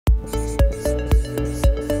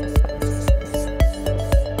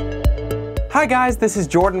Hi guys, this is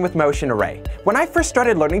Jordan with Motion Array. When I first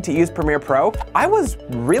started learning to use Premiere Pro, I was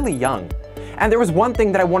really young. And there was one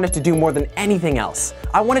thing that I wanted to do more than anything else.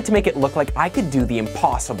 I wanted to make it look like I could do the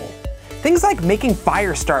impossible. Things like making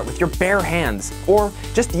fire start with your bare hands, or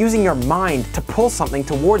just using your mind to pull something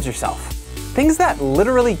towards yourself. Things that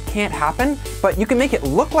literally can't happen, but you can make it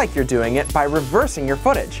look like you're doing it by reversing your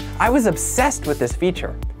footage. I was obsessed with this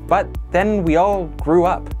feature. But then we all grew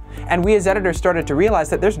up. And we as editors started to realize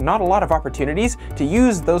that there's not a lot of opportunities to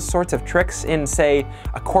use those sorts of tricks in, say,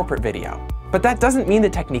 a corporate video. But that doesn't mean the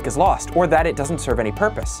technique is lost, or that it doesn't serve any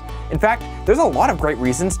purpose. In fact, there's a lot of great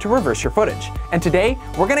reasons to reverse your footage. And today,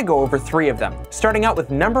 we're gonna go over 3 of them. Starting out with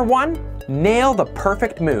number 1, nail the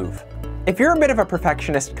perfect move. If you're a bit of a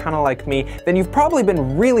perfectionist, kind of like me, then you've probably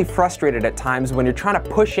been really frustrated at times when you're trying to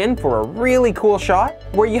push in for a really cool shot,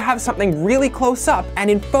 where you have something really close up and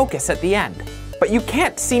in focus at the end. But you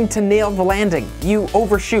can't seem to nail the landing. You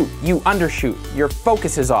overshoot, you undershoot, your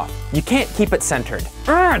focus is off. You can't keep it centered.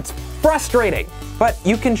 It's frustrating. But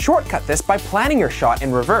you can shortcut this by planning your shot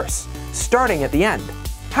in reverse, starting at the end.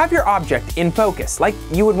 Have your object in focus, like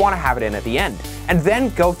you would want to have it in at the end, and then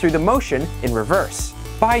go through the motion in reverse.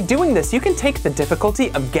 By doing this, you can take the difficulty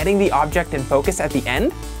of getting the object in focus at the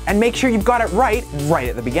end and make sure you've got it right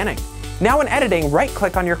at the beginning. Now in editing,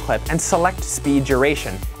 right-click on your clip and select Speed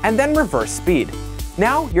Duration, and then reverse speed.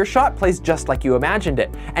 Now your shot plays just like you imagined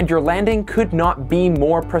it, and your landing could not be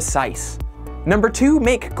more precise. Number 2,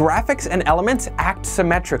 make graphics and elements act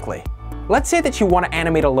symmetrically. Let's say that you want to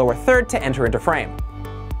animate a lower third to enter into frame.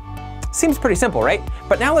 Seems pretty simple, right?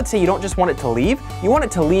 But now let's say you don't just want it to leave, you want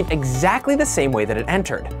it to leave exactly the same way that it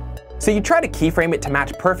entered. So you try to keyframe it to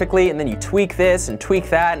match perfectly, and then you tweak this and tweak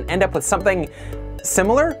that and end up with something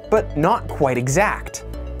similar, but not quite exact.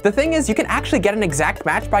 The thing is, you can actually get an exact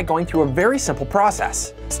match by going through a very simple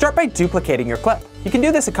process. Start by duplicating your clip. You can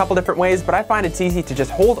do this a couple different ways, but I find it's easy to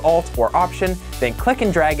just hold Alt or Option, then click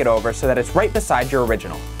and drag it over so that it's right beside your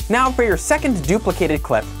original. Now for your second duplicated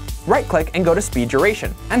clip, right-click and go to Speed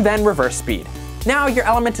Duration, and then reverse speed. Now your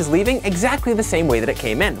element is leaving exactly the same way that it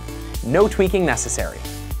came in. No tweaking necessary.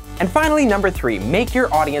 And finally, number 3, make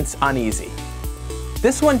your audience uneasy.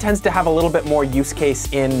 This one tends to have a little bit more use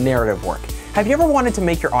case in narrative work. Have you ever wanted to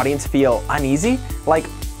make your audience feel uneasy? Like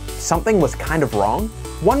something was kind of wrong?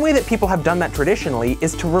 One way that people have done that traditionally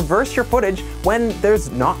is to reverse your footage when there's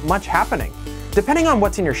not much happening. Depending on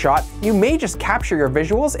what's in your shot, you may just capture your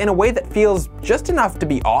visuals in a way that feels just enough to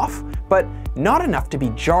be off, but not enough to be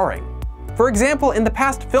jarring. For example, in the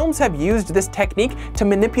past, films have used this technique to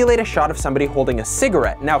manipulate a shot of somebody holding a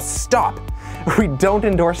cigarette. Now stop! We don't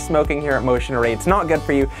endorse smoking here at Motion Array, it's not good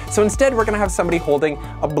for you, so instead we're gonna have somebody holding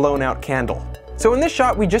a blown out candle. So in this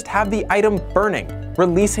shot, we just have the item burning,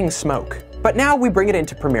 releasing smoke. But now we bring it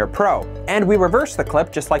into Premiere Pro, and we reverse the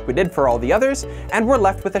clip just like we did for all the others, and we're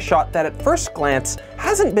left with a shot that at first glance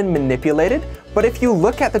hasn't been manipulated, but if you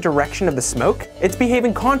look at the direction of the smoke, it's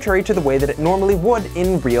behaving contrary to the way that it normally would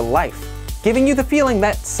in real life, giving you the feeling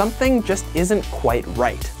that something just isn't quite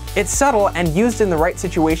right. It's subtle, and used in the right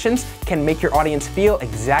situations can make your audience feel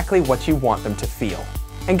exactly what you want them to feel.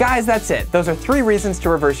 And guys, that's it. Those are 3 reasons to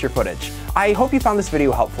reverse your footage. I hope you found this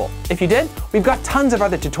video helpful. If you did, we've got tons of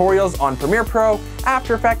other tutorials on Premiere Pro,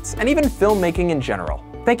 After Effects, and even filmmaking in general.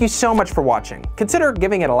 Thank you so much for watching. Consider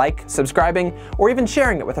giving it a like, subscribing, or even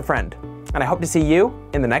sharing it with a friend. And I hope to see you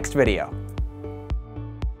in the next video.